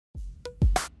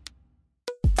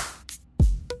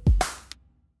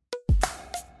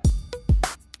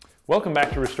Welcome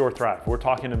back to Restore Thrive. We're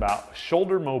talking about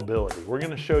shoulder mobility. We're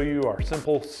going to show you our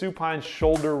simple supine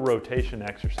shoulder rotation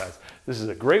exercise. This is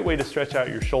a great way to stretch out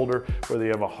your shoulder whether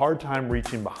you have a hard time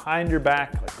reaching behind your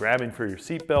back, like grabbing for your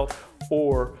seatbelt,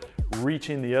 or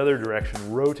reaching the other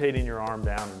direction, rotating your arm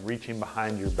down and reaching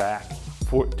behind your back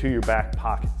to your back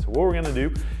pocket. So what we're going to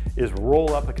do is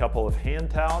roll up a couple of hand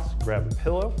towels, grab a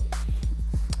pillow.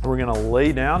 We're going to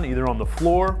lay down either on the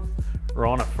floor or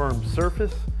on a firm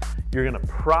surface. You're going to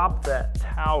prop that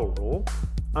towel roll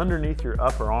underneath your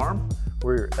upper arm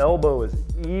where your elbow is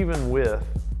even with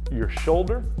your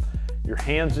shoulder. Your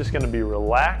hand's just going to be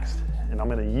relaxed, and I'm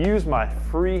going to use my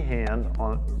free hand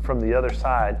from the other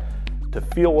side to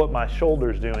feel what my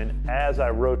shoulder's doing as I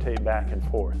rotate back and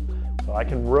forth. So I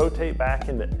can rotate back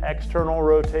into external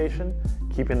rotation,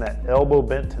 keeping that elbow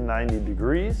bent to 90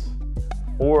 degrees,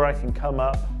 or I can come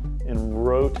up and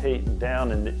rotate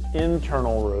down into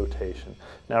internal rotation.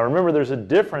 Now remember, there's a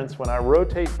difference. When I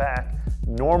rotate back,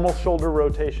 normal shoulder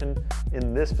rotation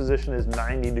in this position is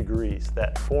 90 degrees.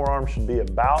 That forearm should be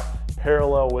about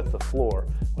parallel with the floor.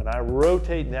 When I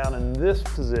rotate down in this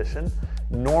position,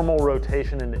 normal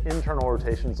rotation into internal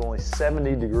rotation is only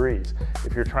 70 degrees.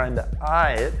 If you're trying to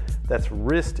eye it, that's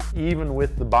wrist even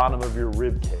with the bottom of your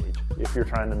rib cage if you're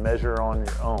trying to measure on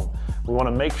your own. We want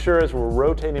to make sure as we're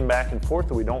rotating back and forth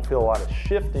that we don't feel a lot of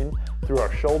shifting through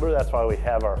our shoulder. That's why we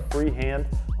have our free hand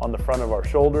on the front of our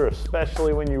shoulder,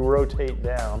 especially when you rotate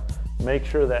down. Make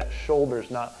sure that shoulder's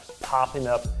not popping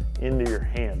up into your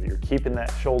hand. You're keeping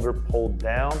that shoulder pulled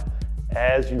down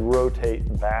as you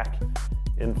rotate back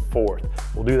and forth.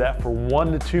 We'll do that for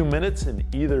 1 to 2 minutes in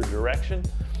either direction.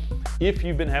 If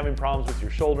you've been having problems with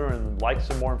your shoulder and would like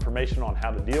some more information on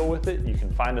how to deal with it, you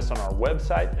can find us on our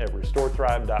website at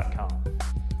restorethrive.com.